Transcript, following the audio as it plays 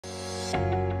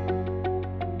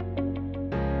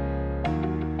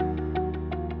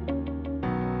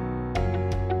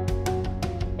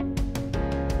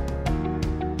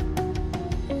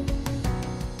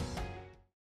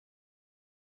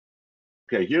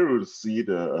Okay, here you'll see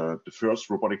the first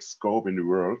robotic scope in the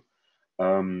world.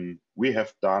 We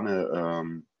have done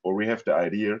or we have the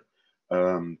idea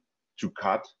to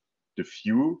cut the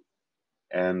view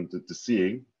and the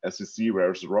seeing. As you see,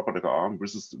 where's the robotic arm?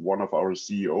 This is one of our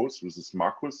CEOs. This is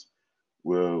Marcus,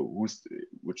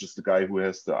 which is the guy who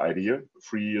has the idea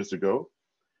 3 years ago.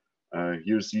 Here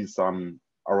you see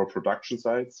our production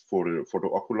sites for the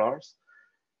oculars,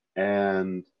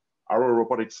 and our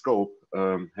robotic scope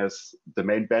has the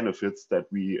main benefits that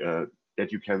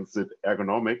that you can sit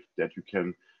ergonomic, that you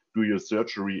can do your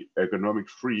surgery ergonomic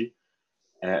free,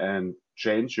 and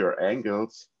change your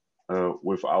angles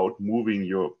without moving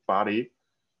your body,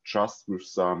 just with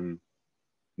some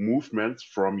movements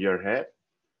from your head,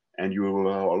 and you will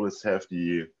always have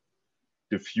the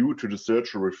view to the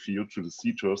surgery field, to the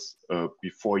theaters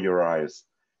before your eyes.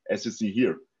 As you see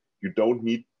here, you don't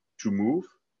need to move.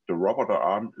 The robot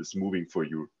arm is moving for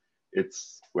you. There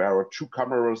are 2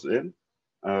 cameras in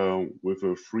with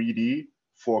a 3D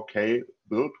 4K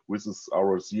build. This is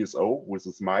our CSO, with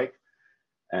his mic.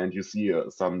 And you see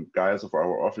some guys of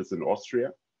our office in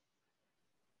Austria.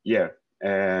 Yeah,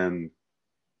 and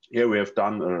here we have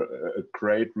done a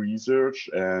great research.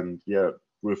 And yeah,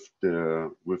 with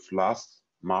last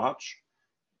March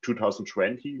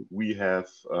 2020, we have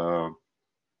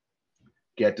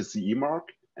get the CE mark,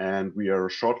 and we are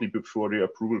shortly before the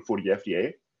approval for the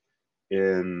FDA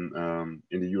in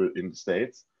the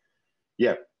States.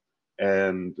 Yeah,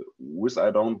 and with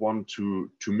I don't want to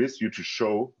miss you to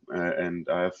show, and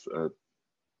I've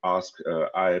asked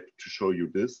Aib to show you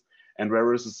this. And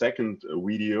there is a second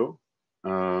video,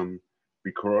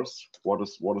 because what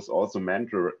is also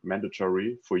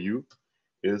mandatory for you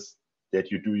is that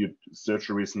you do your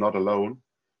surgeries not alone.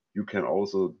 You can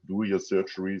also do your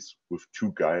surgeries with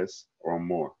 2 guys or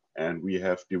more. And we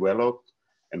have developed,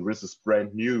 and this is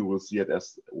brand new, you will see it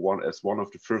as one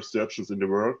of the first surgeons in the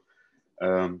world.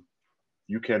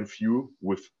 You can view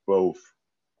with both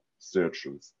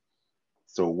surgeons.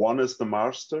 So one is the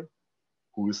master,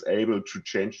 who is able to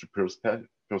change the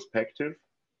perspective,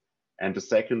 and the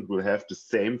second will have the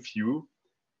same view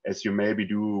as you maybe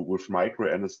do with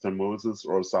microanastomosis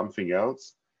or something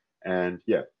else. And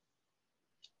yeah,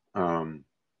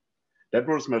 that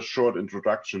was my short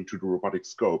introduction to the robotic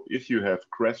scope. If you have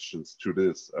questions to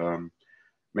this,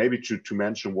 maybe to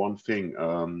mention one thing,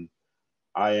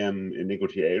 I am in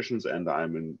negotiations, and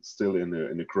I'm still in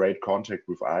a great contact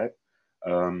with Aib.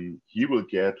 He will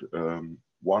get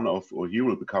he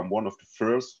will become one of the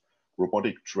first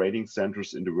robotic training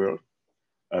centers in the world,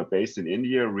 based in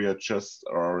India. We are just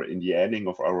in the ending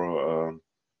of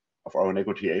our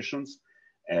negotiations,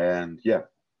 and yeah,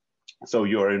 so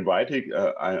you are invited.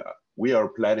 We are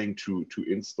planning to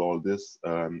install this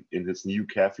in his new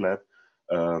cath lab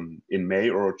in May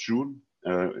or June,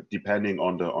 depending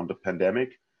on the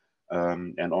pandemic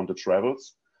and on the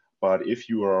travels. But if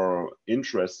you are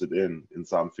interested in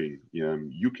something,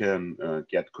 you can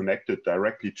get connected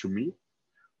directly to me,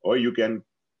 or you can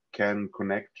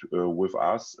connect with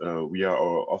us via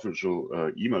our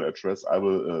official email address. I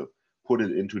will put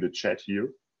it into the chat here.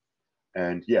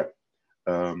 And yeah,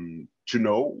 to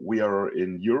know, we are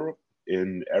in Europe,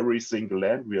 in every single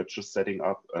land. We are just setting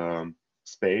up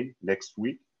Spain next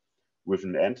week with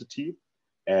an entity.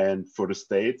 And for the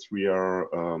States, we are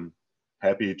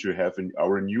happy to have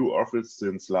our new office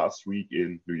since last week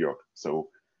in New York. So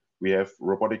we have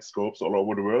robotic scopes all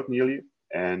over the world nearly.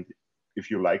 And if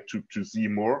you like to see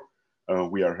more,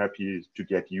 we are happy to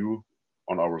get you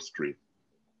on our screen.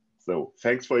 So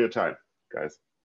thanks for your time, guys.